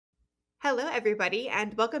Hello, everybody,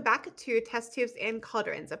 and welcome back to Test Tubes and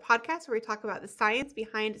Cauldrons, a podcast where we talk about the science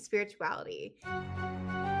behind spirituality.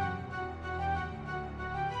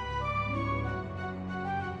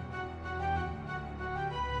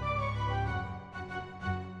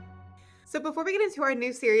 So, before we get into our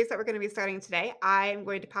new series that we're going to be starting today, I'm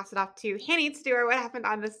going to pass it off to Hanny to do our What Happened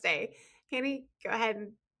on This Day. Hanny, go ahead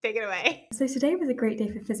and take it away. So today was a great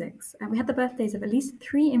day for physics. We had the birthdays of at least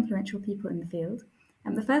three influential people in the field.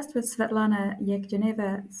 The first was Svetlana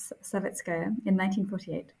Yevgeneva-Savitskaya in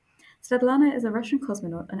 1948. Svetlana is a Russian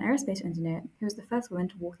cosmonaut and aerospace engineer who was the first woman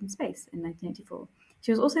to walk in space in 1984.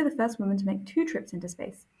 She was also the first woman to make 2 trips into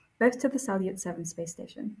space, both to the Salyut 7 space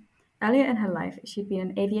station. Earlier in her life, she'd been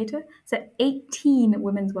an aviator, set 18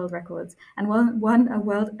 women's world records, and won a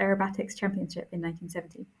World Aerobatics Championship in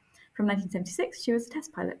 1970. From 1976, she was a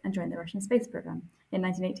test pilot and joined the Russian space program in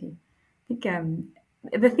 1980. I think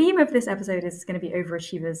the theme of this episode is going to be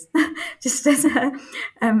overachievers, just as a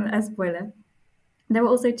spoiler. There were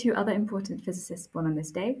also 2 other important physicists born on this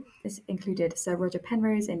day. This included Sir Roger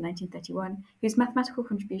Penrose in 1931, whose mathematical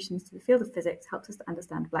contributions to the field of physics helped us to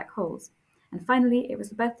understand black holes. And finally, it was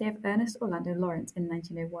the birthday of Ernest Orlando Lawrence in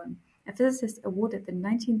 1901, a physicist awarded the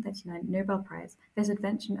 1939 Nobel Prize for his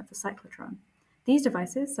invention of the cyclotron. These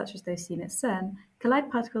devices, such as those seen at CERN, collide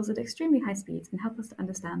particles at extremely high speeds and help us to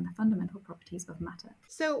understand the fundamental properties of matter.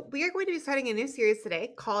 So, we are going to be starting a new series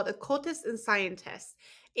today called Occultist and Scientists.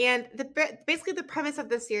 And basically, the premise of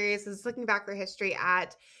this series is looking back through history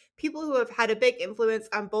at people who have had a big influence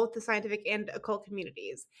on both the scientific and occult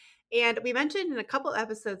communities. And we mentioned in a couple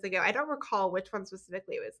episodes ago, I don't recall which one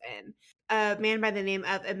specifically it was in, a man by the name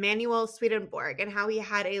of Emanuel Swedenborg and how he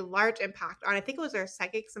had a large impact on, I think it was our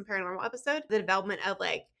psychics and paranormal episode, the development of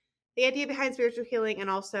the idea behind spiritual healing and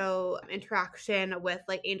also interaction with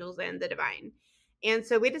angels and the divine. And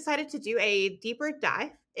so we decided to do a deeper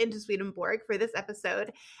dive into Swedenborg for this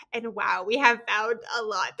episode. And wow, we have found a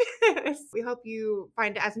lot. We hope you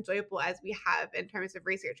find it as enjoyable as we have in terms of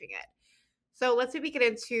researching it. So let's maybe get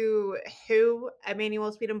into who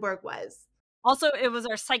Emanuel Swedenborg was. Also, it was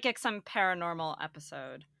our Psychics and Paranormal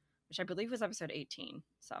episode, which I believe was episode 18.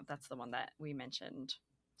 So that's the one that we mentioned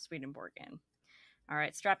Swedenborg in. All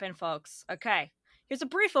right, strap in, folks. Okay, here's a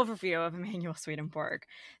brief overview of Emanuel Swedenborg.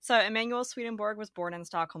 So Emanuel Swedenborg was born in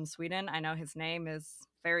Stockholm, Sweden. I know his name is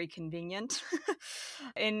very convenient.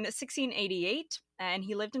 In 1688, and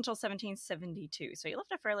he lived until 1772. So he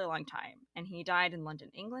lived a fairly long time, and he died in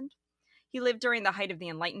London, England. He lived during the height of the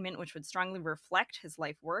Enlightenment, which would strongly reflect his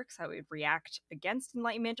life works, how he would react against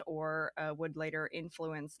Enlightenment or would later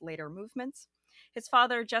influence later movements. His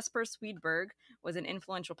father, Jesper Swedenborg, was an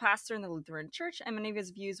influential pastor in the Lutheran Church, and many of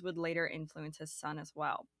his views would later influence his son as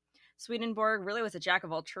well. Swedenborg really was a jack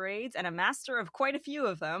of all trades and a master of quite a few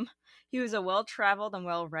of them. He was a well-traveled and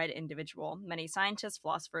well-read individual. Many scientists,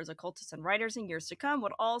 philosophers, occultists, and writers in years to come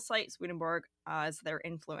would all cite Swedenborg as their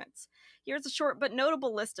influence. Here's a short but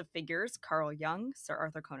notable list of figures: Carl Jung, Sir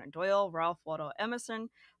Arthur Conan Doyle, Ralph Waldo Emerson,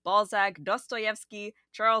 Balzac, Dostoevsky,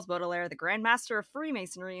 Charles Baudelaire, the Grand Master of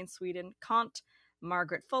Freemasonry in Sweden, Kant,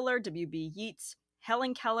 Margaret Fuller, W.B. Yeats,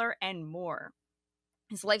 Helen Keller, and more.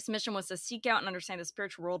 His life's mission was to seek out and understand the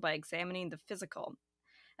spiritual world by examining the physical.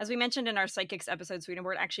 As we mentioned in our Psychics episode,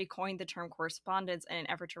 Swedenborg actually coined the term correspondence in an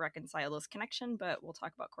effort to reconcile this connection, but we'll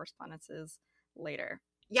talk about correspondences later.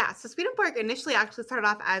 Yeah, so Swedenborg initially actually started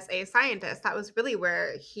off as a scientist. That was really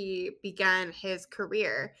where he began his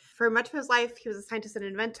career. For much of his life, he was a scientist and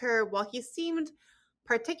inventor. While he seemed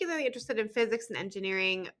particularly interested in physics and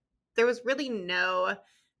engineering, there was really no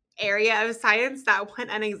area of science that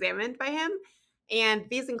went unexamined by him. And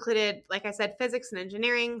these included, like I said, physics and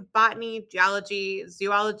engineering, botany, geology,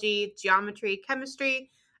 zoology, geometry, chemistry,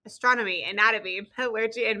 astronomy, anatomy,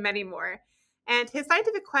 metallurgy, and many more. And his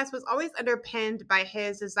scientific quest was always underpinned by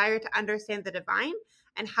his desire to understand the divine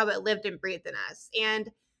and how it lived and breathed in us. And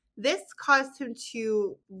this caused him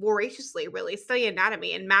to voraciously really study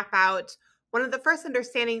anatomy and map out one of the first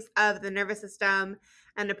understandings of the nervous system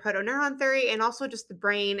and the proto-neuron theory, and also just the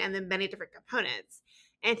brain and the many different components.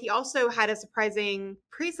 And he also had a surprising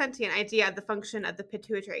presentient idea of the function of the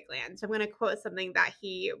pituitary gland. So I'm going to quote something that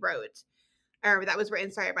he wrote, or that was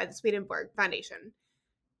written, by the Swedenborg Foundation.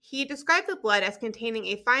 He described the blood as containing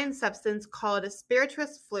a fine substance called a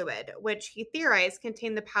spirituous fluid, which he theorized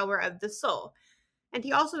contained the power of the soul. And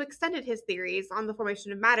he also extended his theories on the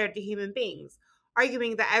formation of matter to human beings,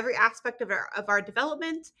 arguing that every aspect of our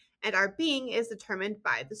development and our being is determined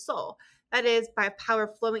by the soul, that is, by power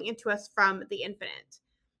flowing into us from the infinite.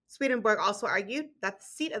 Swedenborg also argued that the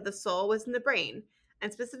seat of the soul was in the brain,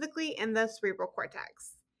 and specifically in the cerebral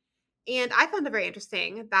cortex. And I found it very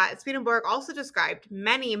interesting that Swedenborg also described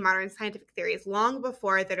many modern scientific theories long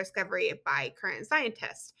before their discovery by current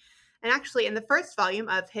scientists. And actually, in the first volume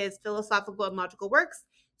of his Philosophical and Logical Works,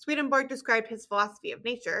 Swedenborg described his philosophy of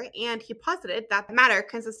nature, and he posited that matter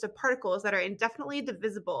consists of particles that are indefinitely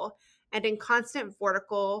divisible and in constant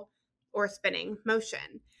vortical or spinning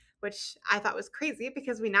motion, which I thought was crazy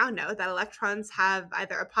because we now know that electrons have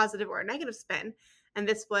either a positive or a negative spin. And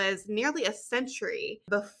this was nearly a century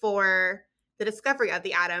before the discovery of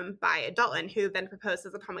the atom by Dalton, who then proposed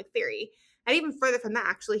his atomic theory. And even further from that,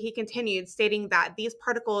 actually, he continued stating that these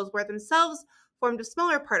particles were themselves formed of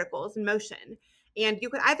smaller particles in motion. And you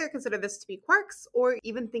could either consider this to be quarks or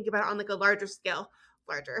even think about it on like a larger scale.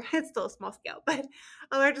 Larger, it's still a small scale, but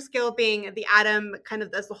a larger scale being the atom kind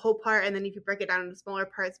of as the whole part, and then if you break it down into smaller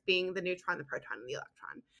parts being the neutron, the proton, and the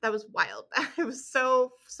electron. That was wild. It was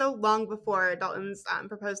so long before Dalton's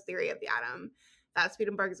proposed theory of the atom that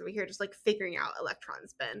Swedenborg is over here just like figuring out electron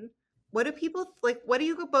spin. What do people like? What do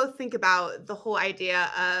you both think about the whole idea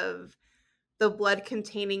of the blood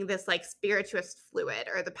containing this like spirituous fluid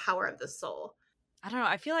or the power of the soul? I don't know.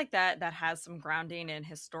 I feel like that has some grounding in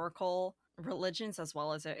historical religions, as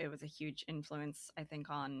well as it was a huge influence, I think,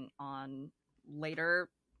 on later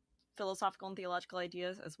philosophical and theological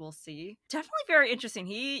ideas, as we'll see. Definitely very interesting.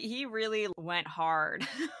 He really went hard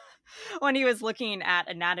when he was looking at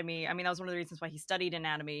anatomy. I mean, that was one of the reasons why he studied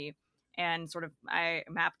anatomy, and sort of I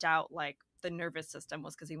mapped out like the nervous system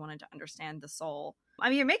was because he wanted to understand the soul. I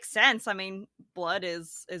mean, it makes sense. I mean, blood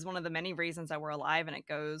is one of the many reasons that we're alive, and it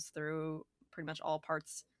goes through pretty much all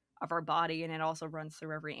parts of our body, and it also runs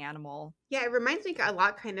through every animal. Yeah, it reminds me a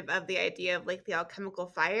lot kind of the idea of like the alchemical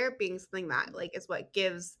fire being something that like is what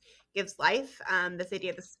gives life. This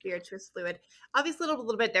idea of the spirituous fluid, obviously a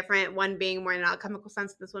little bit different, one being more in an alchemical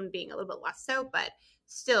sense, this one being a little bit less so, but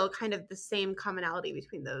still kind of the same commonality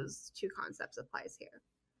between those two concepts applies here.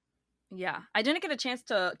 Yeah, I didn't get a chance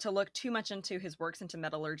to look too much into his works into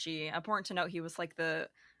metallurgy. Important to note, he was like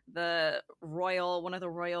one of the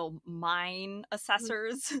royal mine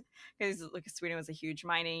assessors, because like Sweden was a huge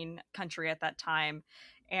mining country at that time,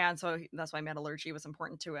 and so that's why metallurgy was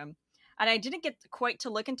important to him. And I didn't get quite to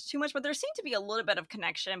look into too much, but there seemed to be a little bit of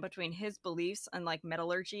connection between his beliefs and like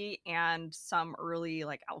metallurgy and some early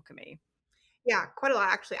like alchemy. Yeah, quite a lot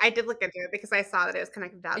actually. I did look into it because I saw that it was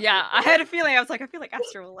connected to alchemy. Yeah, I had a feeling. I was like, I feel like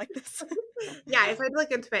Astro will like this. Yeah, so I did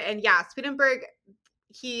look into it, and yeah, Swedenborg,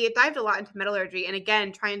 he dived a lot into metallurgy, and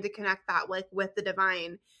again, trying to connect that like with the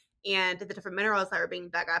divine and the different minerals that were being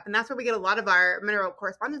dug up. And that's where we get a lot of our mineral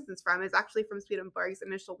correspondences from, is actually from Swedenborg's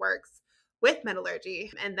initial works with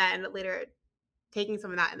metallurgy, and then later taking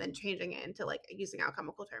some of that and then changing it into like using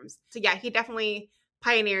alchemical terms. So yeah, he definitely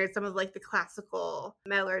pioneered some of like the classical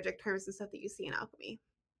metallurgic terms and stuff that you see in alchemy.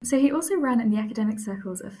 So he also ran in the academic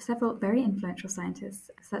circles of several very influential scientists,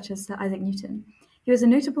 such as Sir Isaac Newton. He was a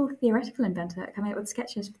notable theoretical inventor, coming up with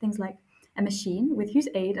sketches for things like a machine with whose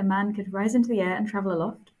aid a man could rise into the air and travel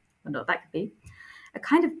aloft, wonder what that could be, a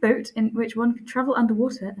kind of boat in which one could travel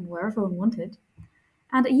underwater and wherever one wanted,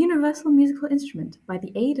 and a universal musical instrument by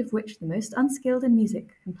the aid of which the most unskilled in music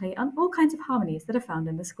can play on all kinds of harmonies that are found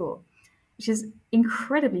in the score, which is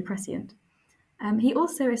incredibly prescient. He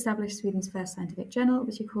also established Sweden's first scientific journal,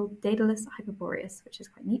 which he called Daedalus Hyperboreus, which is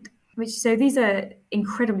quite neat. So these are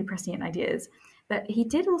incredibly prescient ideas, but he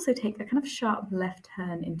did also take a kind of sharp left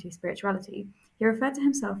turn into spirituality. He referred to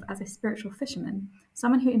himself as a spiritual fisherman,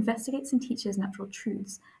 someone who investigates and teaches natural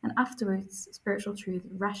truths, and afterwards spiritual truth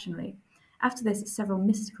rationally. After this, several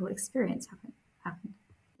mystical experiences happened.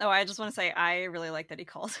 Oh, I just want to say I really like that he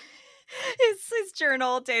called his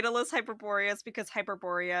journal Daedalus Hyperboreus, because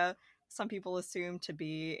Hyperborea, some people assume to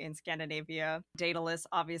be in Scandinavia. Daedalus,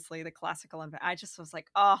 obviously the classical. I just was like,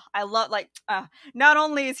 oh, I love, like, not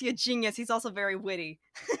only is he a genius, he's also very witty.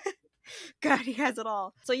 God, he has it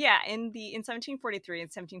all. So yeah, in 1743 and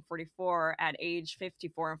 1744, at age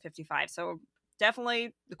 54 and 55, so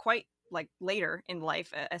definitely quite like later in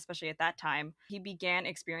life, especially at that time, he began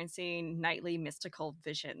experiencing nightly mystical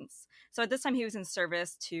visions. So at this time, he was in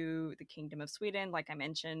service to the Kingdom of Sweden, like I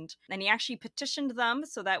mentioned, and he actually petitioned them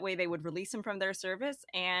so that way they would release him from their service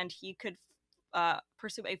and he could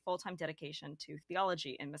pursue a full-time dedication to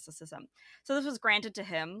theology and mysticism. So this was granted to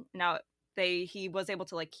him. Now, he was able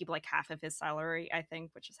to like keep like half of his salary, I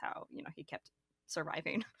think, which is how, he kept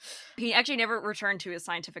surviving. He actually never returned to his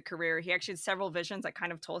scientific career. He actually had several visions that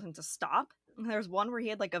kind of told him to stop. There's one where he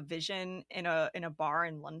had like a vision in a bar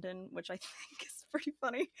in London, which I think is pretty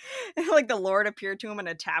funny. And, like the Lord appeared to him in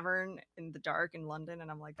a tavern in the dark in London,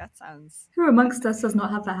 and I'm like, that sounds. Who amongst us does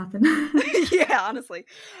not have that happen? Yeah, honestly.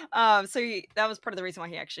 So that was part of the reason why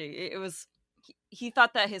he actually. It was he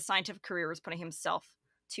thought that his scientific career was putting himself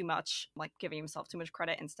too much, like giving himself too much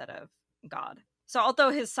credit instead of God. So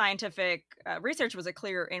although his scientific research was a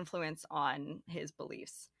clear influence on his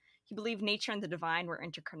beliefs, he believed nature and the divine were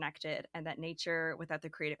interconnected, and that nature without the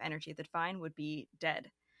creative energy of the divine would be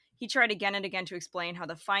dead. He tried again and again to explain how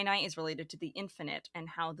the finite is related to the infinite and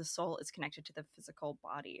how the soul is connected to the physical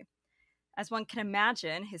body. As one can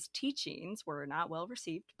imagine, his teachings were not well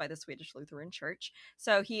received by the Swedish Lutheran Church,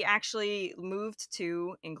 so he actually moved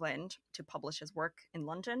to England to publish his work in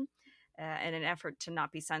London in an effort to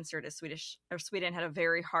not be censored, as Sweden had a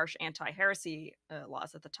very harsh anti-heresy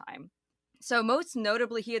laws at the time. So most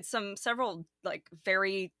notably, he had several like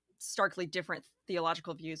very starkly different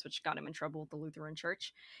theological views, which got him in trouble with the Lutheran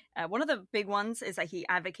Church. One of the big ones is that he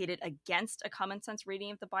advocated against a common sense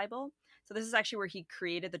reading of the Bible. So this is actually where he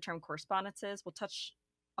created the term correspondences. We'll touch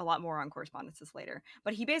a lot more on correspondences later.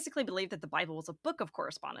 But he basically believed that the Bible was a book of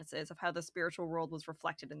correspondences of how the spiritual world was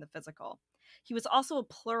reflected in the physical. He was also a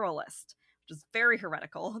pluralist, which is very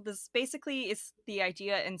heretical. This basically is the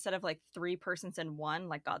idea, instead of like three persons in one,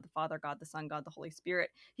 like God the Father, God the Son, God the Holy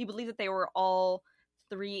Spirit, he believed that they were all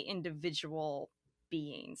three individual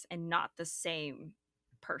beings and not the same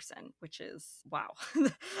person, which is wow.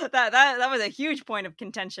 that was a huge point of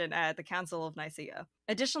contention at the Council of Nicaea.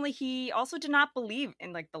 Additionally, he also did not believe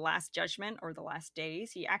in like the last judgment or the last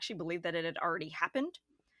days. He actually believed that it had already happened.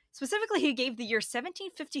 Specifically, he gave the year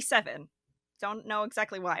 1757. Don't know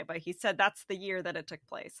exactly why, but he said that's the year that it took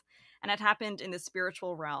place, and it happened in the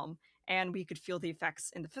spiritual realm, and we could feel the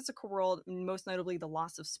effects in the physical world, most notably the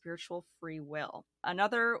loss of spiritual free will.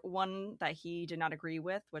 Another one that he did not agree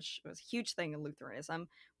with, which was a huge thing in Lutheranism,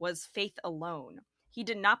 was faith alone. He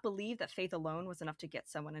did not believe that faith alone was enough to get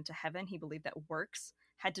someone into heaven. He believed that works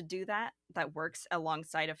had to do that works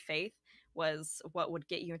alongside of faith was what would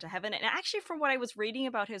get you into heaven. And actually, from what I was reading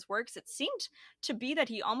about his works, it seemed to be that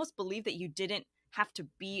he almost believed that you didn't have to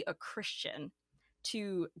be a Christian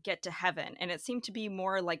to get to heaven. And it seemed to be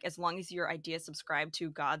more like, as long as your ideas subscribe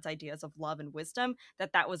to God's ideas of love and wisdom,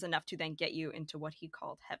 that was enough to then get you into what he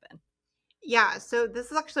called heaven. Yeah, so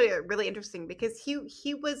this is actually really interesting because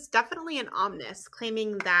he was definitely an omnist,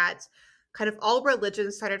 claiming that kind of all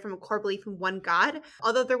religions started from a core belief in one God.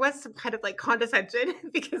 Although there was some kind of like condescension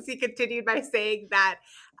because he continued by saying that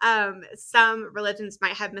some religions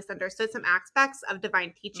might have misunderstood some aspects of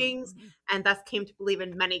divine teachings and thus came to believe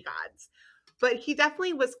in many gods. But he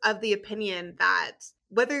definitely was of the opinion that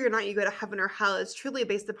whether or not you go to heaven or hell is truly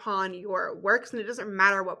based upon your works, and it doesn't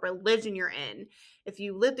matter what religion you're in. If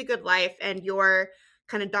you lived a good life and your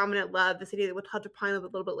kind of dominant love, the city that we'll touch upon a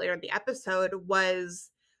little bit later in the episode,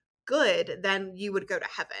 was good, then you would go to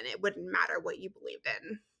heaven. It wouldn't matter what you believed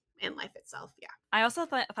in life itself. Yeah. I also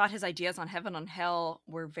thought his ideas on heaven and hell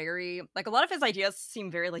were very, like, a lot of his ideas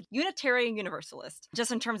seem very like Unitarian Universalist,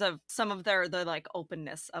 just in terms of some of the like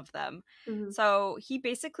openness of them. Mm-hmm. So he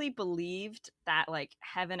basically believed that like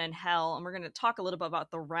heaven and hell, and we're going to talk a little bit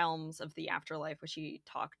about the realms of the afterlife, which he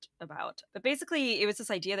talked about. But basically, it was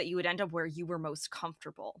this idea that you would end up where you were most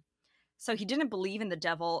comfortable. So he didn't believe in the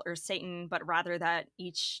devil or Satan, but rather that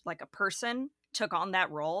each, like a person, took on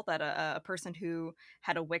that role, that a person who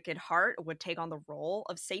had a wicked heart would take on the role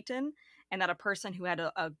of Satan, and that a person who had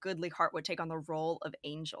a goodly heart would take on the role of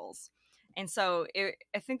angels. And so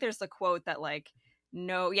I think there's the quote that like,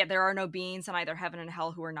 there are no beings in either heaven and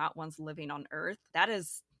hell who are not ones living on earth. That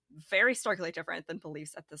is very starkly different than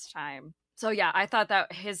beliefs at this time. So yeah, I thought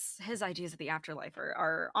that his ideas of the afterlife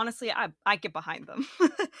are honestly, I get behind them.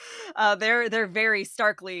 They're very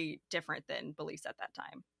starkly different than beliefs at that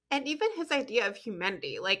time. And even his idea of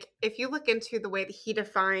humanity, like if you look into the way that he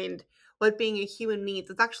defined what being a human means,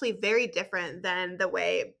 it's actually very different than the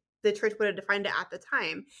way the church would have defined it at the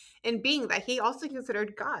time. And being that he also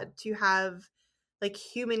considered God to have like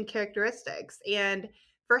human characteristics. And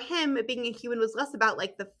for him, being a human was less about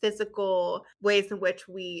like the physical ways in which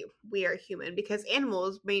we are human, because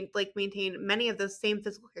animals maintain many of those same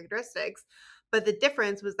physical characteristics. But the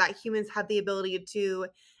difference was that humans had the ability to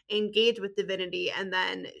engage with divinity and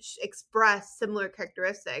then express similar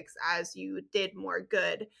characteristics as you did more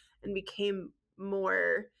good and became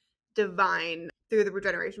more divine through the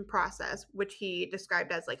regeneration process, which he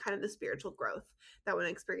described as like kind of the spiritual growth that one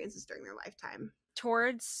experiences during their lifetime.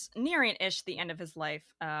 Towards nearing-ish the end of his life,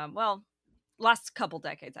 last couple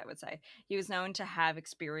decades, I would say, he was known to have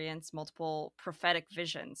experienced multiple prophetic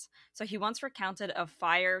visions. So he once recounted a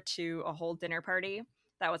fire to a whole dinner party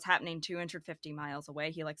that was happening 250 miles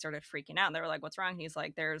away. He like started freaking out, and they were like, "What's wrong?" He's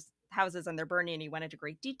like, "There's houses and they're burning." And he went into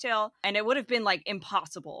great detail, and it would have been like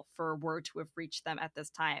impossible for word to have reached them at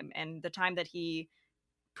this time. And the time that he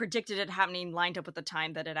predicted it happening lined up with the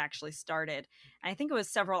time that it actually started. And I think it was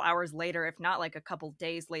several hours later, if not like a couple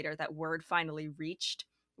days later, that word finally reached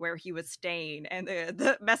where he was staying. And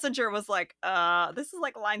the messenger was like, this is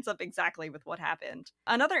like lines up exactly with what happened.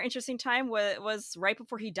 Another interesting time was right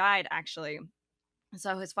before he died, actually.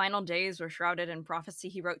 So his final days were shrouded in prophecy.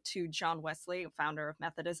 He wrote to John Wesley, founder of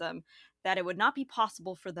Methodism, that it would not be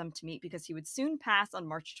possible for them to meet because he would soon pass on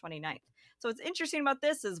March 29th. So what's interesting about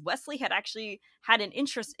this is Wesley had actually had an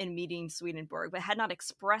interest in meeting Swedenborg, but had not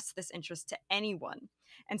expressed this interest to anyone.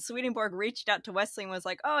 And Swedenborg reached out to Wesley and was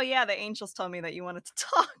like, oh yeah, the angels told me that you wanted to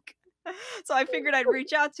talk. So I figured I'd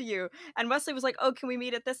reach out to you. And Wesley was like, oh, can we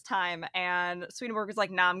meet at this time? And Swedenborg was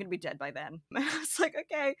like, nah, I'm going to be dead by then. And I was like,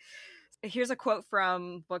 okay. Here's a quote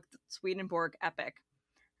from book Swedenborg Epic.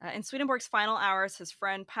 In Swedenborg's final hours, his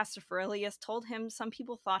friend Pastor Ferelius told him some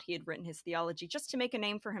people thought he had written his theology just to make a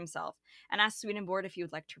name for himself, and asked Swedenborg if he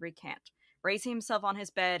would like to recant. Raising himself on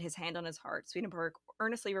his bed, his hand on his heart, Swedenborg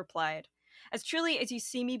earnestly replied, as truly as you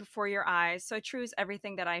see me before your eyes, so true is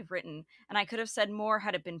everything that I have written, and I could have said more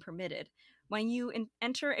had it been permitted. When you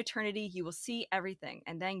enter eternity, you will see everything,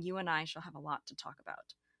 and then you and I shall have a lot to talk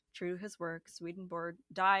about. True to his work, Swedenborg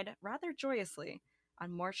died rather joyously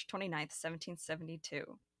on March 29th,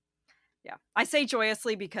 1772. Yeah, I say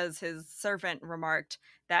joyously because his servant remarked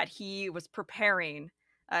that he was preparing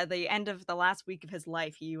the end of the last week of his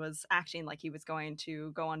life. He was acting like he was going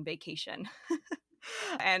to go on vacation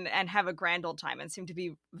and have a grand old time, and seemed to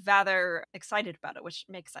be rather excited about it, which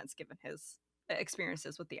makes sense given his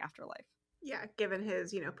experiences with the afterlife. Yeah, given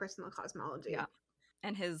his, personal cosmology. Yeah.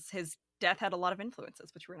 And his death had a lot of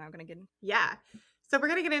influences, which we're now going to get into. Yeah. So we're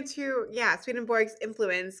going to get into, Swedenborg's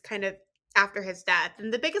influence kind of after his death.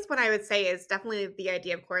 And the biggest one I would say is definitely the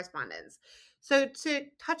idea of correspondence. So to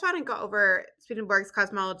touch on and go over Swedenborg's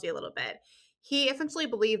cosmology a little bit, he essentially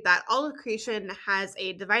believed that all of creation has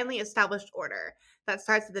a divinely established order that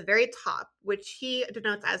starts at the very top, which he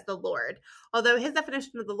denotes as the Lord. Although his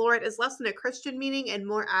definition of the Lord is less than a Christian meaning and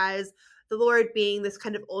more as the Lord being this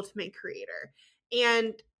kind of ultimate creator.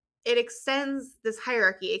 And it extends, this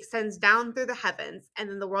hierarchy extends down through the heavens and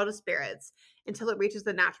then the world of spirits until it reaches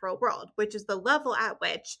the natural world, which is the level at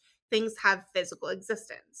which things have physical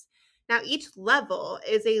existence. Now, each level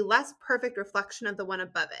is a less perfect reflection of the one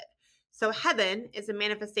above it. So heaven is a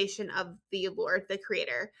manifestation of the Lord, the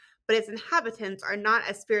creator, but its inhabitants are not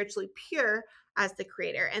as spiritually pure as the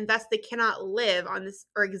creator, and thus they cannot live on this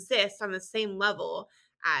or exist on the same level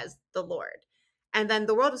as the Lord. And then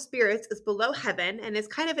the world of spirits is below heaven and is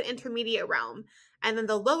kind of an intermediate realm. And then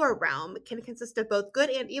the lower realm can consist of both good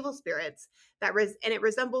and evil spirits and it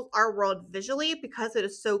resembles our world visually because it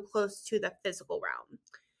is so close to the physical realm.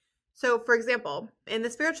 So, for example, in the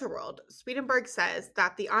spiritual world, Swedenborg says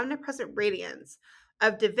that the omnipresent radiance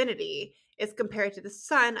of divinity is compared to the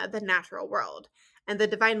sun of the natural world. And the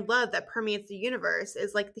divine love that permeates the universe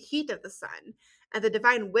is like the heat of the sun. And the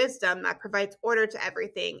divine wisdom that provides order to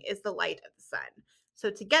everything is the light of the sun.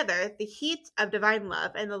 So together, the heat of divine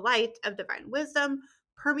love and the light of divine wisdom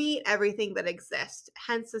permeate everything that exists,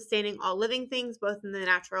 hence sustaining all living things, both in the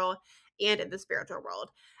natural and in the spiritual world.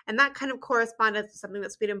 And that kind of correspondence is something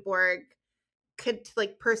that Swedenborg could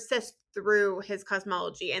persist through his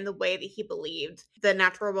cosmology and the way that he believed the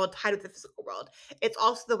natural world tied with the physical world. It's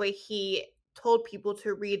also the way he told people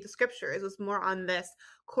to read the scriptures. It was more on this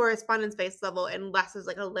correspondence-based level and less as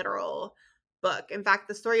a literal book. In fact,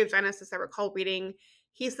 the story of Genesis I recall reading,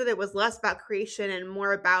 he said it was less about creation and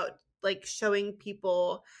more about showing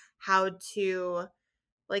people how to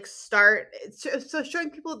start, so showing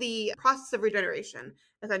people the process of regeneration,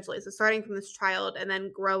 essentially. So starting from this child and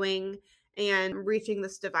then growing and reaching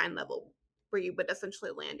this divine level where you would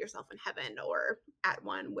essentially land yourself in heaven or at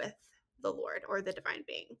one with the Lord or the divine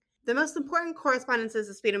being. The most important correspondences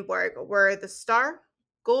of Swedenborg were the star,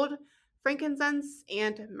 gold, frankincense,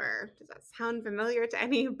 and myrrh. Does that sound familiar to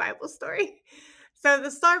any Bible story? So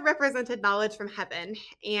the star represented knowledge from heaven,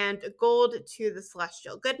 and gold to the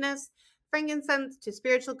celestial goodness, frankincense to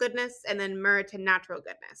spiritual goodness, and then myrrh to natural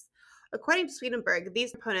goodness. According to Swedenborg,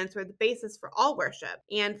 these components were the basis for all worship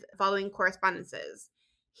and following correspondences.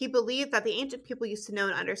 He believed that the ancient people used to know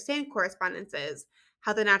and understand correspondences,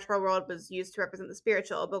 how the natural world was used to represent the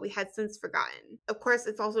spiritual, but we had since forgotten. Of course,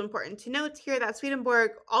 it's also important to note here that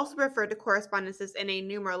Swedenborg also referred to correspondences in a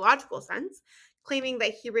numerological sense, claiming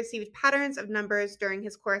that he received patterns of numbers during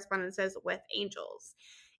his correspondences with angels.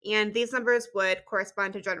 And these numbers would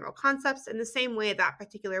correspond to general concepts in the same way that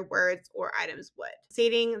particular words or items would,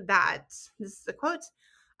 stating that, this is a quote,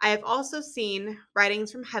 "I have also seen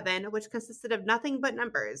writings from heaven which consisted of nothing but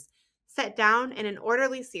numbers, set down in an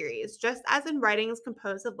orderly series, just as in writings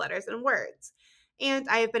composed of letters and words. And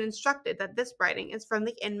I have been instructed that this writing is from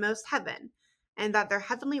the inmost heaven, and that their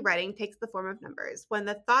heavenly writing takes the form of numbers, when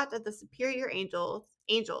the thought of the superior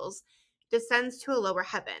angels descends to a lower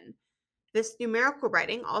heaven. This numerical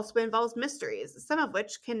writing also involves mysteries, some of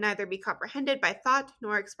which can neither be comprehended by thought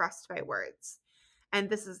nor expressed by words. And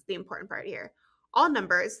this is the important part here. All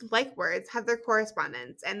numbers, like words, have their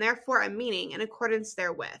correspondence, and therefore a meaning in accordance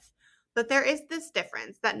therewith. But there is this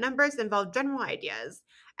difference, that numbers involve general ideas,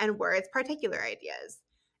 and words particular ideas.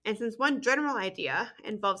 And since one general idea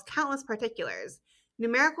involves countless particulars,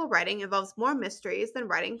 numerical writing involves more mysteries than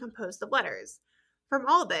writing composed of letters. From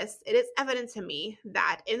all this, it is evident to me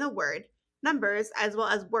that in the word, numbers as well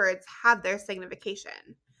as words have their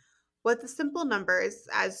signification. What the simple numbers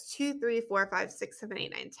as 2, 3, 4, 5, 6, 7,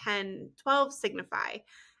 8, 9, 10, 12 signify,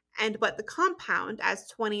 and what the compound as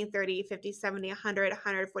 20, 30, 50, 70, 100,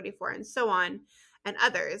 144, and so on, and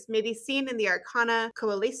others, may be seen in the Arcana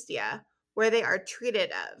Coelestia, where they are treated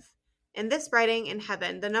of. In this writing in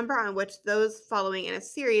heaven, the number on which those following in a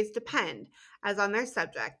series depend, as on their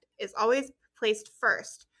subject, is always placed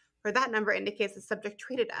first, for that number indicates the subject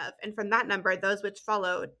treated of, and from that number, those which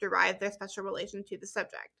follow derive their special relation to the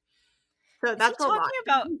subject. So Is that's he a talking lot.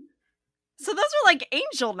 about? So those are like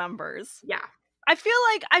angel numbers. Yeah. I feel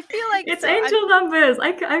like It's angel numbers.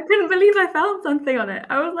 I couldn't believe I found something on it.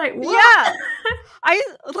 I was like, what? Yeah. I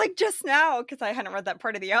like just now, because I hadn't read that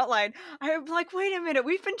part of the outline, I'm like, wait a minute,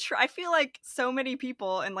 we've been I feel like so many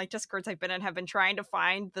people in like Discords I've been in have been trying to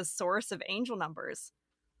find the source of angel numbers.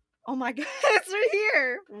 Oh my god, it's right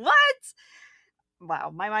here. What?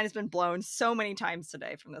 Wow, my mind has been blown so many times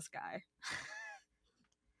today from this guy.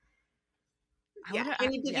 Yeah.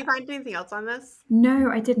 Did you find anything else on this? No,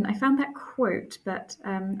 I didn't. I found that quote, but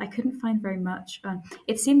I couldn't find very much.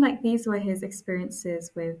 It seemed like these were his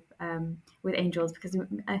experiences with angels, because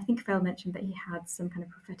I think Fel mentioned that he had some kind of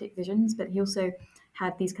prophetic visions, but he also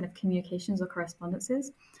had these kind of communications or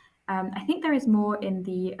correspondences. I think there is more in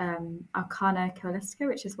the Arcana Coelestica,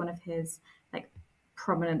 which is one of his like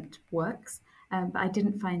prominent works, but I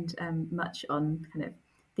didn't find much on kind of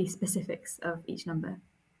the specifics of each number.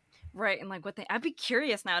 Right, and like what I'd be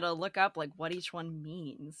curious now to look up like what each one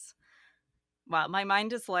means. Wow, my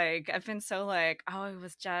mind is like, I've been so like, oh, it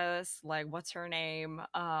was just like, what's her name?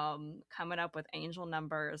 Coming up with angel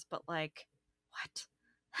numbers, but like, what?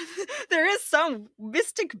 There is some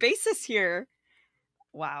mystic basis here.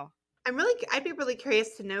 Wow. I'd be really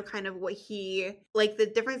curious to know kind of what he, like the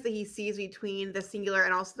difference that he sees between the singular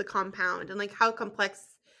and also the compound, and like how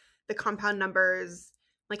complex the compound numbers,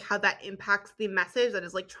 like how that impacts the message that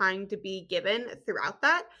is like trying to be given throughout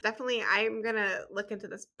that. Definitely, I'm gonna look into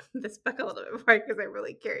this book a little bit more, because I'm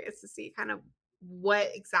really curious to see kind of what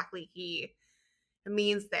exactly he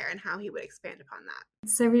means there and how he would expand upon that.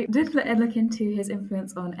 So we did look into his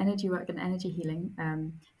influence on energy work and energy healing.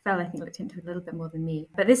 Fel, I think, looked into it a little bit more than me.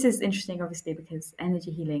 But this is interesting, obviously, because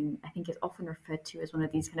energy healing, I think, is often referred to as one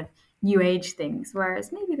of these kind of new age things,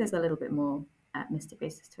 whereas maybe there's a little bit more mystic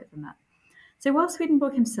basis to it than that. So while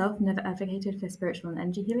Swedenborg himself never advocated for spiritual and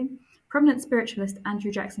energy healing, prominent spiritualist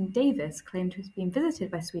Andrew Jackson Davis claimed to have been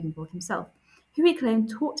visited by Swedenborg himself, who he claimed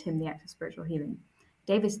taught him the act of spiritual healing.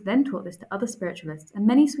 Davis then taught this to other spiritualists, and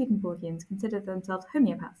many Swedenborgians considered themselves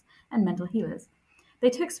homeopaths and mental healers. They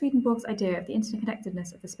took Swedenborg's idea of the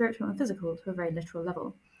interconnectedness of the spiritual and physical to a very literal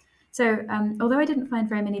level. So, although I didn't find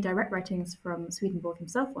very many direct writings from Swedenborg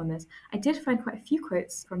himself on this, I did find quite a few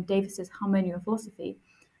quotes from Davis's Harmonial Philosophy,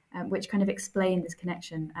 which kind of explain this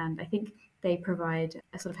connection, and I think they provide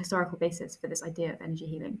a sort of historical basis for this idea of energy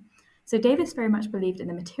healing. So Davis very much believed in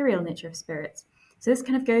the material nature of spirits. So this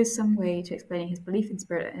kind of goes some way to explaining his belief in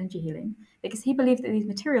spirit and energy healing, because he believed that these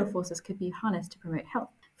material forces could be harnessed to promote health.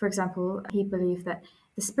 For example, he believed that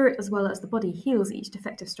the spirit as well as the body heals each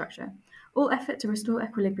defective structure. All effort to restore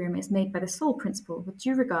equilibrium is made by the soul principle with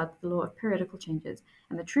due regard to the law of periodical changes,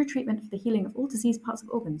 and the true treatment for the healing of all diseased parts of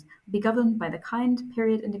organs will be governed by the kind,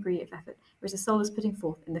 period, and degree of effort which the soul is putting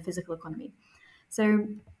forth in the physical economy. So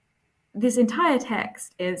this entire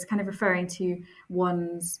text is kind of referring to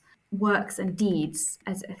one's works and deeds.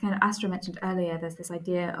 As kind of Astra mentioned earlier, there's this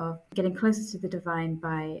idea of getting closer to the divine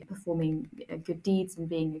by performing good deeds and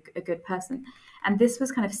being a good person. And this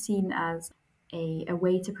was kind of seen as a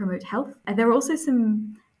way to promote health. And there are also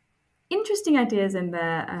some interesting ideas in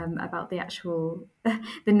there about the actual,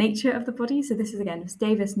 the nature of the body. So this is, again, it's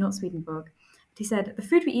Davis, not Swedenborg. But he said, the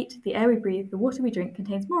food we eat, the air we breathe, the water we drink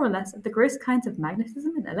contains more or less of the gross kinds of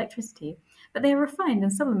magnetism and electricity, but they are refined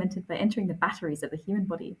and supplemented by entering the batteries of the human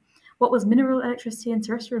body. What was mineral electricity and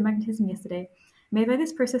terrestrial magnetism yesterday may by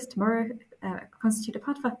this process tomorrow constitute a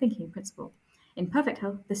part of our thinking principle. In perfect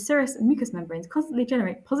health, the serous and mucous membranes constantly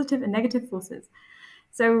generate positive and negative forces.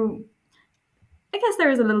 So I guess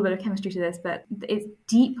there is a little bit of chemistry to this, but it's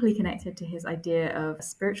deeply connected to his idea of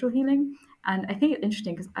spiritual healing. And I think it's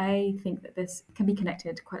interesting because I think that this can be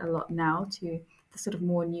connected quite a lot now to the sort of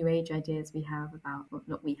more new age ideas we have about, well,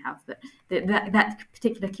 not we have, but that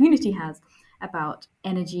particular community has about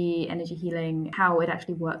energy healing, how it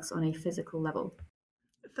actually works on a physical level.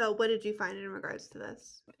 Phil, what did you find in regards to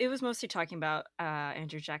this? It was mostly talking about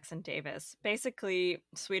Andrew Jackson Davis. Basically,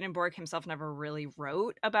 Swedenborg himself never really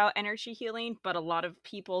wrote about energy healing, but a lot of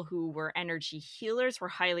people who were energy healers were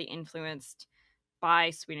highly influenced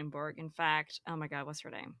by Swedenborg. In fact, oh my God, what's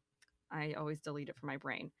her name? I always delete it from my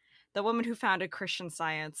brain. The woman who founded Christian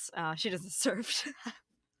Science, she doesn't serve.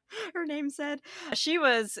 Her name said she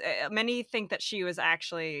was many think that she was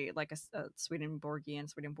actually like a Swedenborgian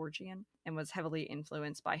and was heavily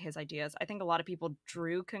influenced by his ideas. I think a lot of people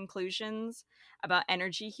drew conclusions about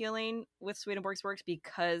energy healing with Swedenborg's works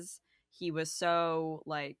because he was so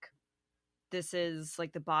like, this is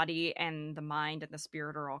like the body and the mind and the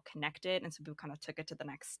spirit are all connected, and so people kind of took it to the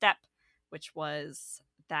next step, which was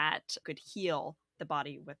that could heal the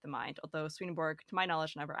body with the mind, although Swedenborg, to my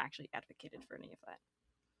knowledge, never actually advocated for any of that.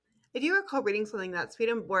 I do recall reading something that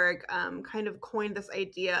Swedenborg kind of coined this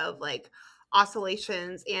idea of like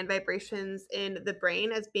oscillations and vibrations in the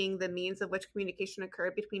brain as being the means of which communication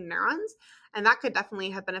occurred between neurons. And that could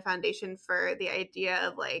definitely have been a foundation for the idea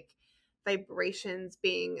of like vibrations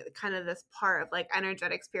being kind of this part of like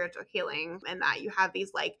energetic spiritual healing, and that you have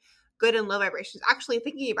these like good and low vibrations. Actually,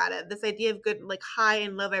 thinking about it, this idea of good, like high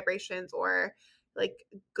and low vibrations, or like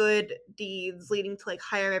good deeds leading to like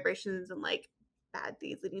higher vibrations and like bad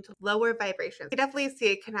deeds leading to lower vibrations. I definitely see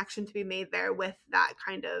a connection to be made there with that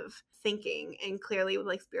kind of thinking, and clearly with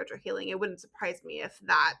like spiritual healing. It wouldn't surprise me if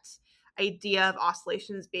that idea of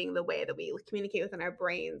oscillations being the way that we communicate within our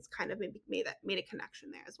brains kind of made a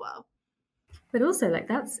connection there as well. But also, like,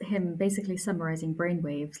 that's him basically summarizing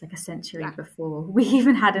brainwaves like a century Yeah. before we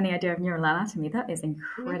even had any idea of neural anatomy. That is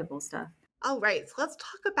Mm-hmm. incredible stuff. All right, so let's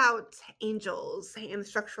talk about angels and the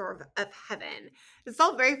structure of heaven. It's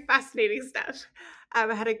all very fascinating stuff.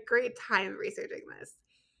 I had a great time researching this.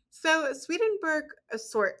 So Swedenborg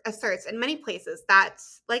asserts in many places that,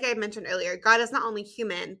 like I mentioned earlier, God is not only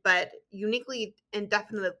human, but uniquely and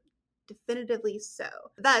definitively so.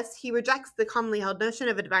 Thus, he rejects the commonly held notion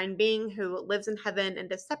of a divine being who lives in heaven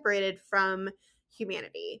and is separated from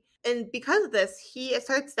humanity. And because of this, he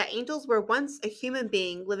asserts that angels were once a human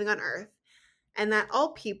being living on earth, and that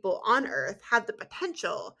all people on earth have the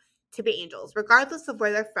potential to be angels, regardless of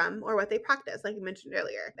where they're from or what they practice, like you mentioned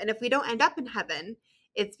earlier. And if we don't end up in heaven,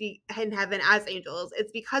 in heaven as angels,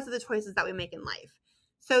 it's because of the choices that we make in life.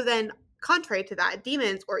 So then, contrary to that,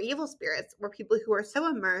 demons or evil spirits were people who are so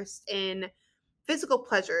immersed in physical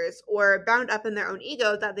pleasures or bound up in their own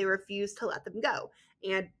ego that they refuse to let them go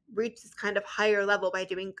and reach this kind of higher level by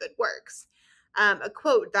doing good works. A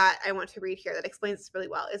quote that I want to read here that explains this really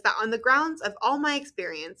well is that on the grounds of all my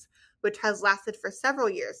experience, which has lasted for several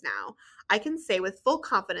years now, I can say with full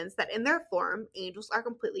confidence that in their form, angels are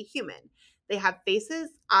completely human. They have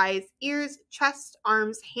faces, eyes, ears, chest,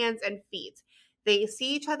 arms, hands, and feet. They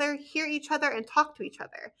see each other, hear each other, and talk to each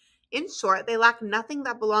other. In short, they lack nothing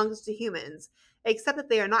that belongs to humans, except that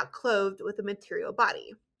they are not clothed with a material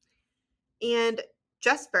body. And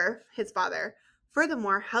Jesper, his father,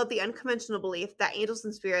 furthermore held the unconventional belief that angels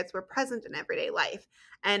and spirits were present in everyday life.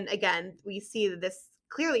 And again, we see that this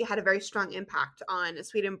clearly had a very strong impact on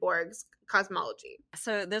Swedenborg's cosmology.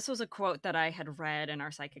 So this was a quote that I had read in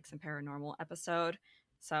our Psychics and Paranormal episode.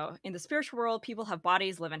 So, in the spiritual world, people have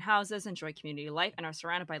bodies, live in houses, enjoy community life, and are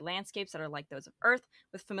surrounded by landscapes that are like those of Earth,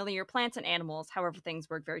 with familiar plants and animals. However, things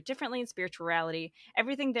work very differently in spirituality.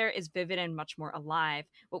 Everything there is vivid and much more alive.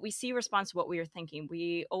 What we see responds to what we are thinking.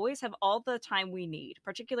 We always have all the time we need.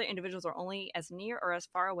 Particular individuals are only as near or as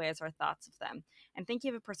far away as our thoughts of them. And thinking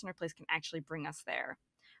of a person or place can actually bring us there.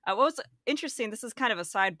 What was interesting, this is kind of a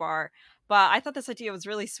sidebar, but I thought this idea was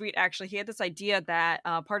really sweet, actually. He had this idea that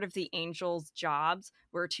part of the angels' jobs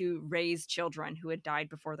were to raise children who had died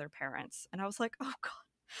before their parents. And I was like, oh, God,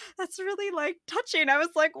 that's really, like, touching. I was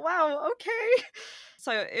like, wow, okay.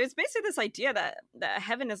 So it was basically this idea that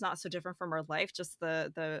heaven is not so different from our life. Just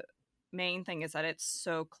the main thing is that it's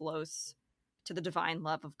so close to the divine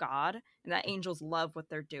love of God, and that angels love what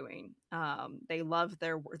they're doing.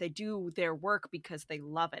 They do their work because they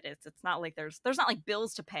love it. It's not like there's not like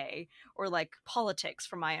bills to pay or like politics,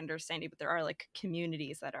 from my understanding, but there are like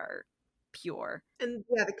communities that are pure. And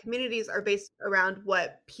yeah, the communities are based around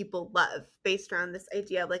what people love, based around this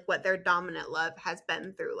idea of like what their dominant love has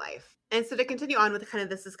been through life. And so to continue on with kind of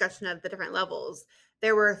this discussion of the different levels,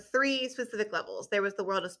 there were 3 specific levels. There was the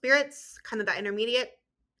world of spirits, kind of that intermediate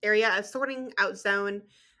area of sorting out zone,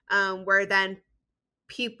 where then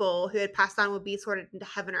people who had passed on would be sorted into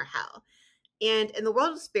heaven or hell. And in the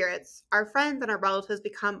world of spirits, our friends and our relatives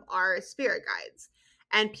become our spirit guides.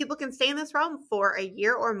 And people can stay in this realm for a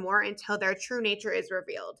year or more until their true nature is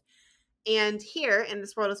revealed. And here in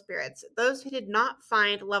this world of spirits, those who did not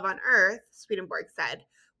find love on earth, Swedenborg said,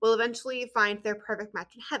 will eventually find their perfect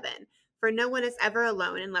match in heaven, for no one is ever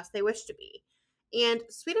alone unless they wish to be. And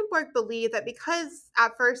Swedenborg believed that because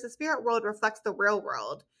at first the spirit world reflects the real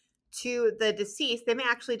world, to the deceased, they may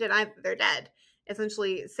actually deny that they're dead,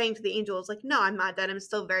 essentially saying to the angels, like, no, I'm not dead, I'm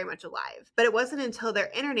still very much alive. But it wasn't until their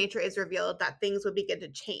inner nature is revealed that things would begin to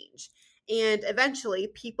change. And eventually,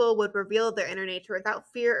 people would reveal their inner nature without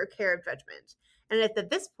fear or care of judgment. And it's at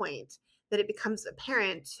this point that it becomes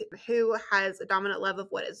apparent who has a dominant love of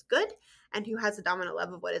what is good and who has a dominant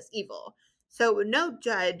love of what is evil. So no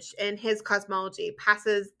judge in his cosmology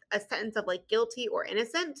passes a sentence of like guilty or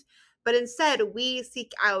innocent, but instead we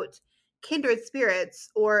seek out kindred spirits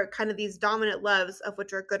or kind of these dominant loves of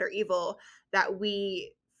which are good or evil that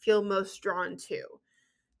we feel most drawn to.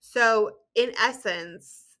 So in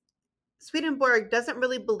essence, Swedenborg doesn't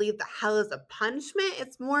really believe that hell is a punishment.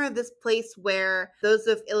 It's more of this place where those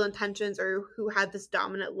of ill intentions or who have this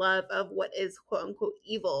dominant love of what is quote unquote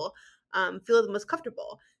evil feel the most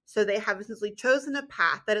comfortable. So they have essentially chosen a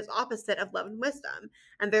path that is opposite of love and wisdom.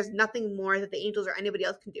 And there's nothing more that the angels or anybody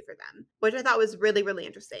else can do for them, which I thought was really, really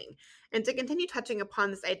interesting. And to continue touching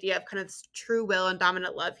upon this idea of kind of this true will and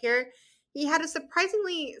dominant love here, he had a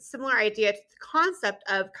surprisingly similar idea to the concept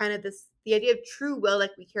of kind of this the idea of true will,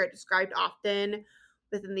 like we hear it described often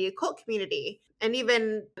within the occult community and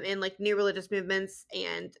even in like new religious movements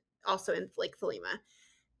and also in like Thelema.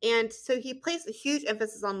 And so he placed a huge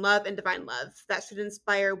emphasis on love and divine love that should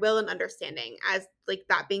inspire will and understanding as like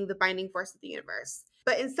that being the binding force of the universe.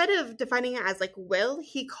 But instead of defining it as like will,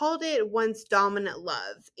 he called it one's dominant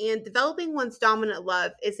love. And developing one's dominant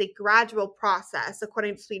love is a gradual process,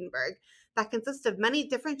 according to Swedenborg, that consists of many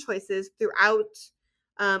different choices throughout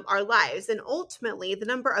our lives. And ultimately, the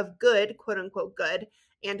number of good, quote unquote good,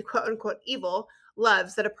 and quote unquote evil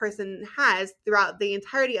loves that a person has throughout the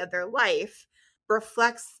entirety of their life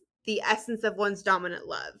reflects the essence of one's dominant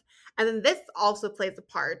love. And then this also plays a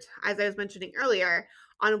part, as I was mentioning earlier,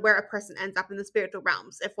 on where a person ends up in the spiritual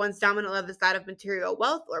realms. If one's dominant love is that of material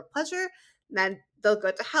wealth or pleasure, then they'll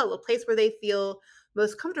go to hell, a place where they feel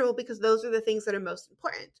most comfortable because those are the things that are most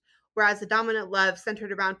important. Whereas the dominant love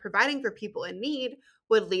centered around providing for people in need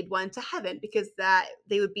would lead one to heaven because that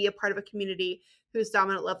they would be a part of a community whose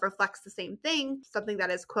dominant love reflects the same thing, something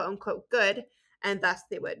that is quote unquote good, and thus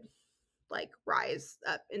they would like rise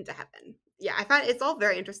up into heaven. Yeah, I find it's all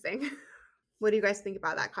very interesting. What do you guys think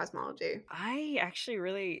about that cosmology? I actually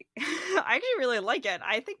really like it.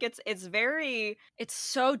 I think it's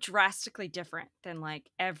so drastically different than like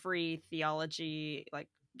every theology, like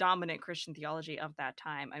dominant Christian theology of that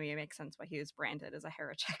time. I mean, it makes sense why he was branded as a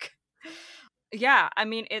heretic. Yeah, I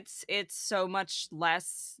mean it's so much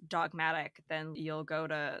less dogmatic than you'll go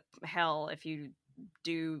to hell if you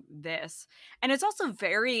do this. And it's also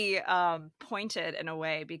very pointed in a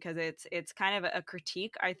way because it's kind of a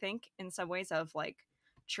critique, I think, in some ways of like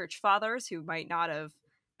church fathers who might not have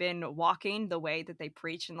been walking the way that they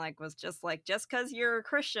preach and like was just like, just because you're a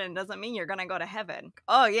Christian doesn't mean you're gonna go to heaven.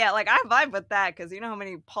 Oh yeah, like I vibe with that because you know how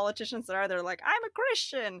many politicians there are, they're like, I'm a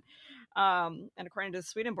Christian. And according to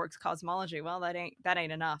Swedenborg's cosmology, well, that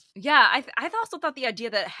ain't enough. Yeah, I also thought the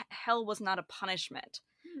idea that hell was not a punishment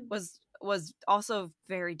was also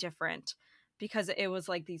very different because it was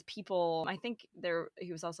like these people. I think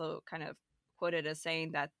he was also kind of quoted as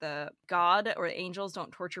saying that the God or the angels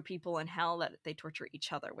don't torture people in hell, that they torture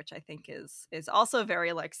each other, which I think is also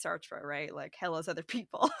very like Sartre, right? Like hell is other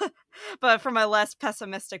people, but from a less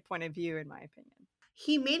pessimistic point of view, in my opinion.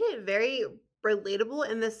 He made it very relatable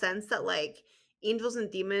in the sense that like angels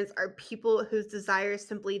and demons are people whose desires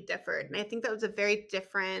simply differed. And I think that was a very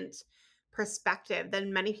different perspective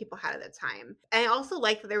than many people had at the time. And I also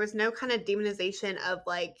like that there was no kind of demonization of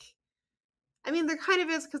like, I mean, there kind of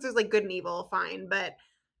is because there's like good and evil, fine, but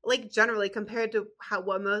like generally compared to how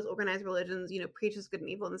what most organized religions, preaches good and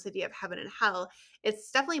evil in this idea of heaven and hell,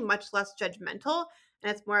 it's definitely much less judgmental.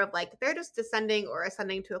 And it's more of like they're just descending or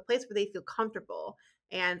ascending to a place where they feel comfortable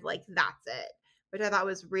and like that's it, which I thought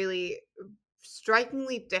was really,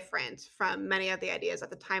 strikingly different from many of the ideas at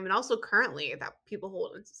the time and also currently that people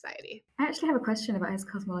hold in society. I actually have a question about his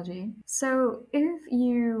cosmology. So, if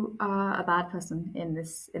you are a bad person in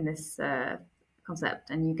this concept,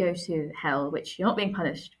 and you go to hell, which you're not being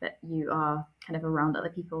punished, but you are kind of around other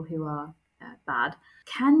people who are bad,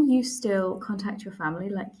 can you still contact your family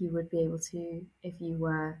like you would be able to if you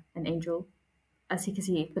were an angel, as because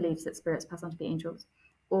he believes that spirits pass on to be angels?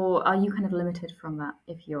 Or are you kind of limited from that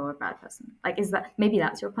if you're a bad person? Like, is that maybe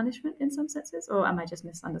that's your punishment in some senses, or am I just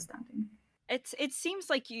misunderstanding? It seems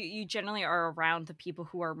like you generally are around the people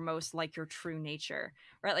who are most like your true nature,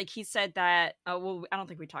 right? Like he said that. Well, I don't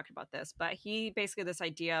think we talked about this, but he basically this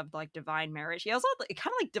idea of like divine marriage. He also had, like,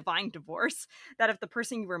 kind of like divine divorce. That if the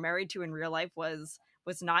person you were married to in real life was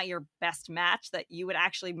not your best match, that you would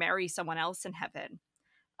actually marry someone else in heaven.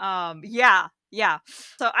 Yeah.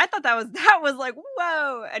 So I thought that was like,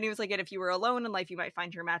 whoa. And he was like, and if you were alone in life, you might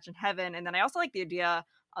find your match in heaven. And then I also like the idea,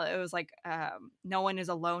 it was like, no one is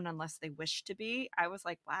alone unless they wish to be. I was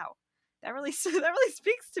like, wow, that really that really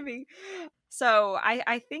speaks to me. So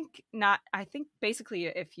I think not. I think basically,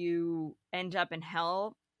 if you end up in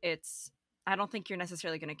hell, I don't think you're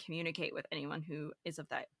necessarily going to communicate with anyone who is of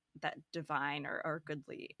that divine or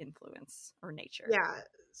goodly influence or nature. Yeah.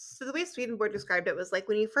 So the way Swedenborg described it was like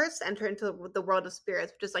when you first enter into the world of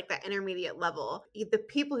spirits, which is like that intermediate level, the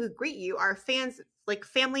people who greet you are fans, like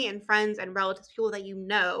family and friends and relatives, people that you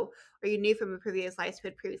know or you knew from a previous life who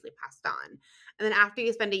had previously passed on. And then after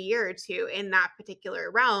you spend a year or two in that particular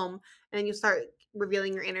realm, and then you start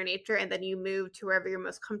revealing your inner nature, and then you move to wherever you're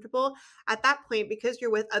most comfortable. At that point, because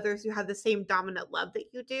you're with others who have the same dominant love that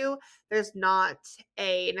you do, there's not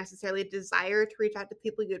a necessarily desire to reach out to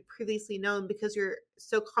people you had previously known because you're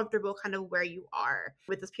so comfortable kind of where you are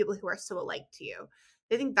with those people who are so alike to you.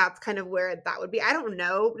 I think that's kind of where that would be. I don't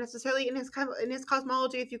know necessarily in his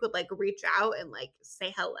cosmology if you could like reach out and like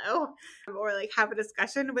say hello or like have a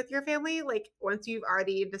discussion with your family like once you've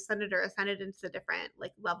already descended or ascended into the different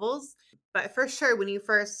like levels. But for sure, when you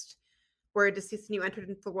first were deceased and you entered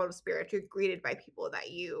into the world of spirit, you're greeted by people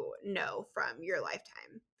that you know from your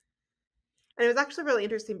lifetime. And it was actually really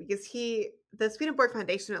interesting because the Swedenborg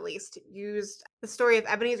Foundation at least, used the story of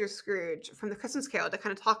Ebenezer Scrooge from the Christmas Carol to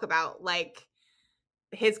kind of talk about like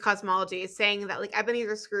his cosmology, saying that like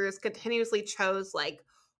Ebenezer Scrooge continuously chose like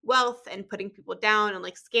wealth and putting people down and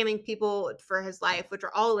like scamming people for his life, which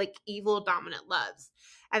are all like evil dominant loves.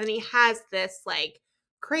 And then he has this like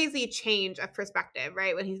crazy change of perspective,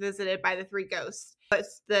 right? When he's visited by the three ghosts. But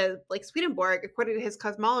the like Swedenborg, according to his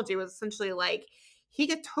cosmology, was essentially like he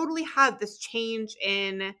could totally have this change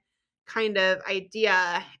in kind of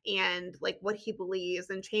idea and like what he believes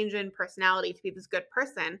and change in personality to be this good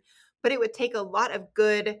person, but it would take a lot of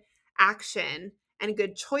good action and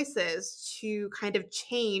good choices to kind of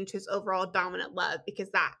change his overall dominant love, because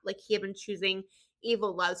that like he had been choosing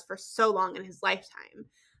evil loves for so long in his lifetime.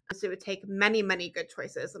 So it would take many, many good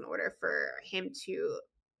choices in order for him to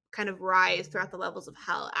kind of rise throughout the levels of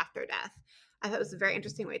hell after death. I thought it was a very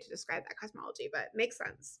interesting way to describe that cosmology, but makes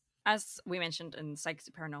sense. As we mentioned in Psychics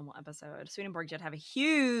Paranormal episode, Swedenborg did have a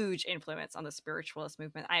huge influence on the spiritualist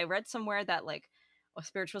movement. I read somewhere that like a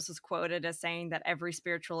spiritualist was quoted as saying that every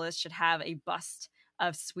spiritualist should have a bust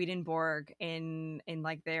of Swedenborg in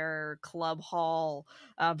like their club hall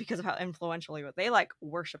because of how influential he was. They like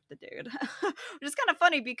worship the dude, which is kind of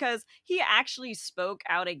funny because he actually spoke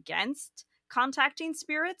out against contacting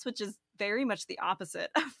spirits, which is very much the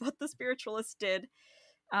opposite of what the spiritualists did.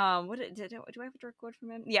 Do I have a direct quote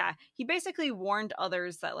from him? Yeah, he basically warned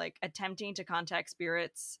others that like attempting to contact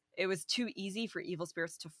spirits, it was too easy for evil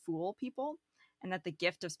spirits to fool people, and that the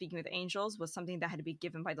gift of speaking with angels was something that had to be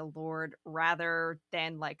given by the Lord rather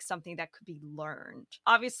than like something that could be learned.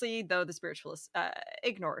 Obviously, though, the spiritualists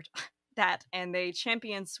ignored that, and they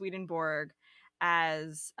championed Swedenborg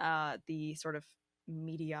as the sort of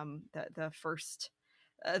medium, the first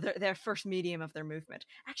their first medium of their movement.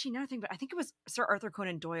 Actually, another thing, but I think it was Sir Arthur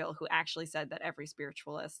Conan Doyle who actually said that every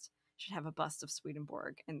spiritualist should have a bust of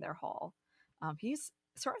Swedenborg in their hall. He's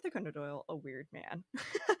Sir Arthur Conan Doyle, a weird man.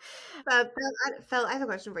 Phil, I have a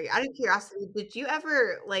question for you. Out of curiosity, did you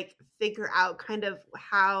ever like figure out kind of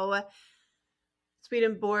how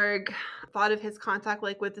Swedenborg thought of his contact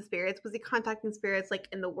like with the spirits? Was he contacting spirits like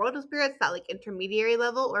in the world of spirits, that like intermediary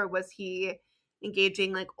level, or was he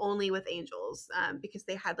engaging like only with angels because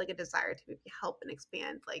they had like a desire to maybe help and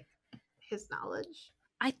expand like his knowledge?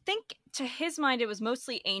 I think to his mind it was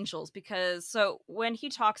mostly angels, because so when he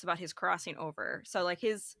talks about his crossing over, so like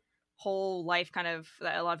his whole life kind of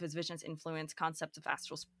a lot of his visions influence concepts of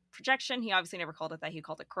astral projection. He obviously never called it that. He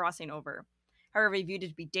called it crossing over. however he viewed it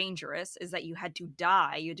to be dangerous, is that you had to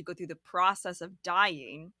die. You had to go through the process of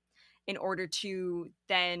dying in order to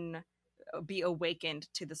then be awakened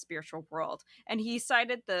to the spiritual world. And he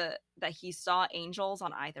cited that he saw angels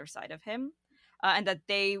on either side of him, and that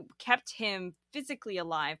they kept him physically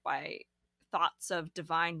alive by thoughts of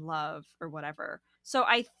divine love or whatever. So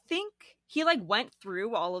I think he like went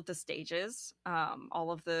through all of the stages,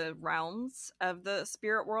 all of the realms of the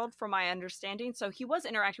spirit world, from my understanding. So he was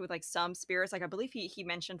interacting with like some spirits. Like I believe he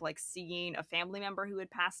mentioned like seeing a family member who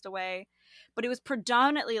had passed away, but it was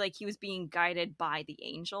predominantly like he was being guided by the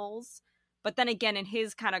angels. But then again, in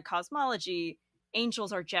his kind of cosmology,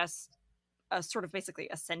 angels are just sort of basically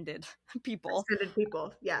ascended people. Ascended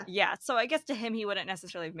people, yeah. Yeah, so I guess to him, he wouldn't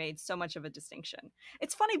necessarily have made so much of a distinction.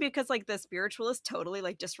 It's funny because, like, the spiritualists totally,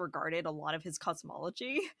 like, disregarded a lot of his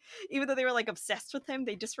cosmology. Even though they were, like, obsessed with him,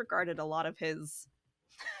 they disregarded a lot of his...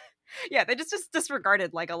 yeah, they just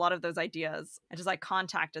disregarded, like, a lot of those ideas and just, like,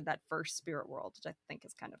 contacted that first spirit world, which I think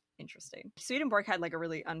is kind of interesting. Swedenborg had, like, a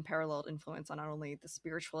really unparalleled influence on not only the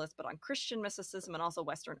spiritualists, but on Christian mysticism and also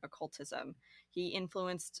Western occultism. He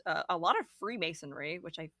influenced a lot of Freemasonry,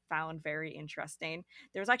 which I found very interesting.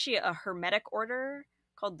 There was actually a Hermetic order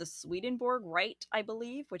called the Swedenborg Rite, I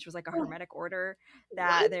believe, which was, like, a Hermetic order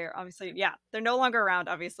that What? they're obviously... yeah, they're no longer around,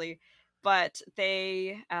 obviously. But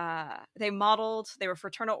they modeled, they were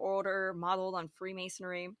fraternal order modeled on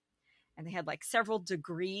Freemasonry, and they had like several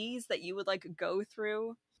degrees that you would like go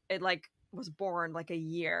through. It like was born like a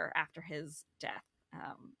year after his death.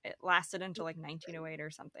 It lasted until like 1908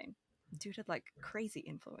 or something. Dude had like crazy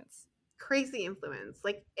influence. Crazy influence.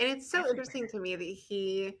 Like, and it's so Everywhere. interesting to me that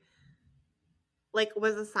he like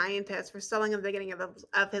was a scientist for so long in the beginning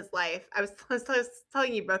of his life. I was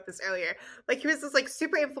telling you both this earlier. Like he was this like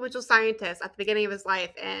super influential scientist at the beginning of his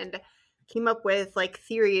life and came up with like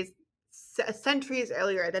theories centuries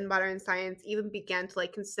earlier than modern science even began to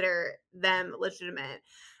like consider them legitimate.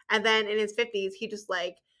 And then in his 50s, he just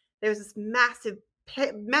like there was this massive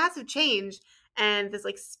change and this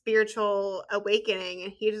like spiritual awakening,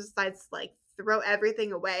 and he just decides to like throw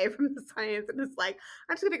everything away from the science and is like,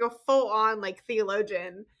 I'm just gonna go full on like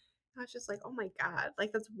theologian. I was just like, oh my God,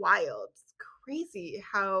 like that's wild. It's crazy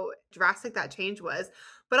how drastic that change was,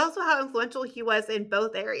 but also how influential he was in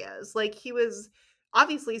both areas. Like he was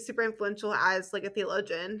obviously super influential as like a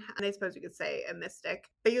theologian, and I suppose you could say a mystic,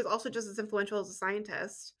 but he was also just as influential as a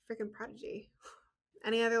scientist. Freaking Prodigy.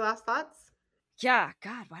 Any other last thoughts? Yeah,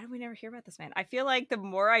 God, why did we never hear about this man? I feel like the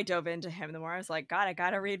more I dove into him, the more I was like, God, I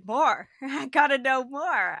gotta read more. I gotta know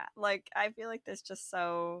more. Like, I feel like there's just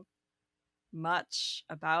so much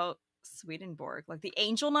about Swedenborg. Like the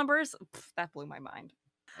angel numbers, that blew my mind.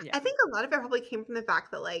 Yeah. I think a lot of it probably came from the fact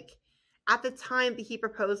that like at the time that he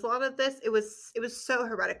proposed a lot of this, it was so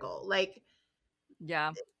heretical. Like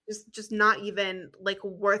Yeah. just not even like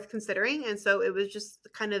worth considering, and so it was just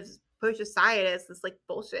kind of pushed aside as this like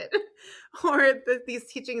bullshit or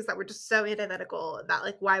these teachings that were just so antithetical that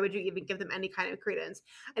like why would you even give them any kind of credence.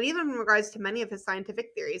 And even in regards to many of his scientific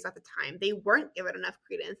theories at the time, they weren't given enough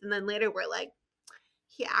credence, and then later we're like,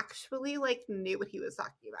 he actually like knew what he was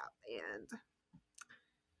talking about. And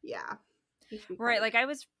yeah, Right. Like I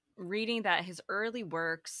was reading that his early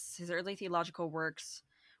works, his early theological works,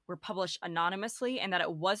 were published anonymously, and that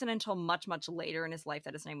it wasn't until much, much later in his life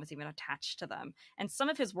that his name was even attached to them. And some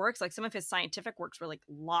of his works, like some of his scientific works, were like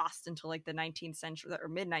lost until like the 19th century or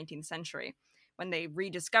mid 19th century when they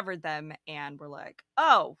rediscovered them and were like,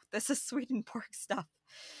 oh, this is Swedenborg stuff.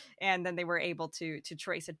 And then they were able to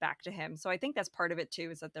trace it back to him. So I think that's part of it too,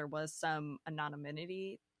 is that there was some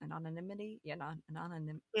anonymity, yeah, whatever,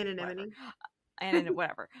 anonymity. and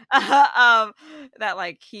whatever, that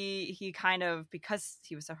like he kind of, because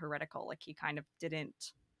he was so heretical, like he kind of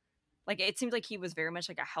didn't, like it seemed like he was very much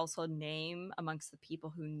like a household name amongst the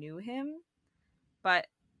people who knew him, but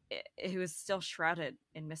he was still shrouded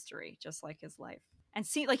in mystery, just like his life. And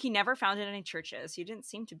see, like he never founded any churches. He didn't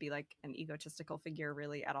seem to be like an egotistical figure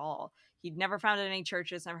really at all. He'd never founded any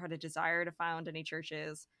churches, never had a desire to found any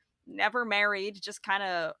churches, never married, just kind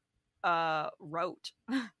of wrote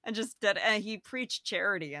and just did, and he preached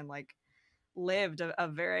charity and like lived a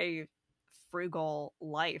very frugal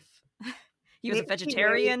life. He was a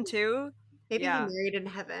vegetarian too. Maybe Yeah. he married in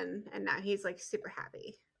heaven and now he's like super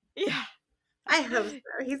happy. Yeah, I hope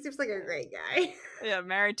so. He seems like a great guy. yeah,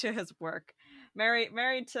 married to his work,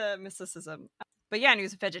 married to mysticism. But yeah, and he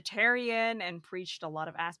was a vegetarian and preached a lot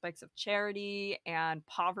of aspects of charity and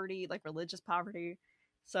poverty, like religious poverty.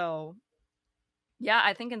 So yeah,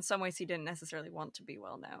 I think in some ways he didn't necessarily want to be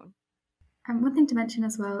well known. One thing to mention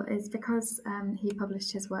as well is because he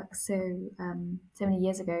published his work so many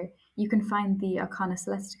years ago, you can find the Arcana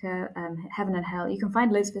Celestica, Heaven and Hell. You can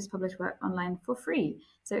find loads of his published work online for free.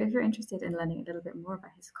 So if you're interested in learning a little bit more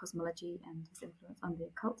about his cosmology and his influence on the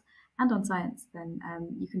occult and on science, then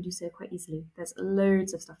you can do so quite easily. There's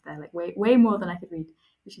loads of stuff there, like way more than I could read,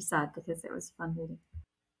 which is sad because it was fun reading.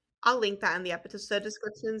 I'll link that in the episode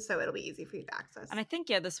description so it'll be easy for you to access. And I think,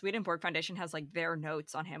 the Swedenborg Foundation has like their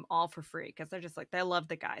notes on him all for free because they're just like, they love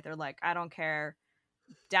the guy. They're like, I don't care.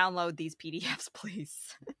 Download these PDFs,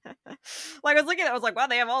 please. Like, I was looking at it, I was like, wow,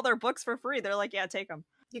 they have all their books for free. They're like, yeah, take them.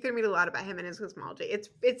 You can read a lot about him and his cosmology.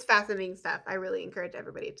 It's fascinating stuff. I really encourage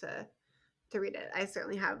everybody to read it. I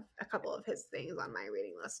certainly have a couple of his things on my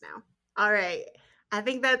reading list now. All right. I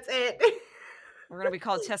think that's it. We're going to be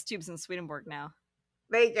called Test Tubes in Swedenborg now.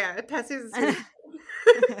 There you go. Test Tubes in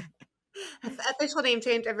Swedenborg. Official name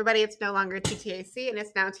change, everybody. It's no longer TTAC and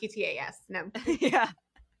it's now TTAS. No. Yeah.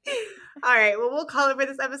 All right. Well, we'll call over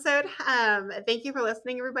this episode. Thank you for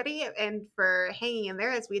listening, everybody, and for hanging in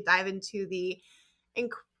there as we dive into the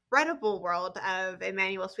incredible world of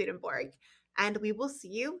Emanuel Swedenborg. And we will see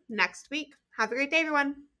you next week. Have a great day,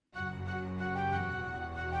 everyone.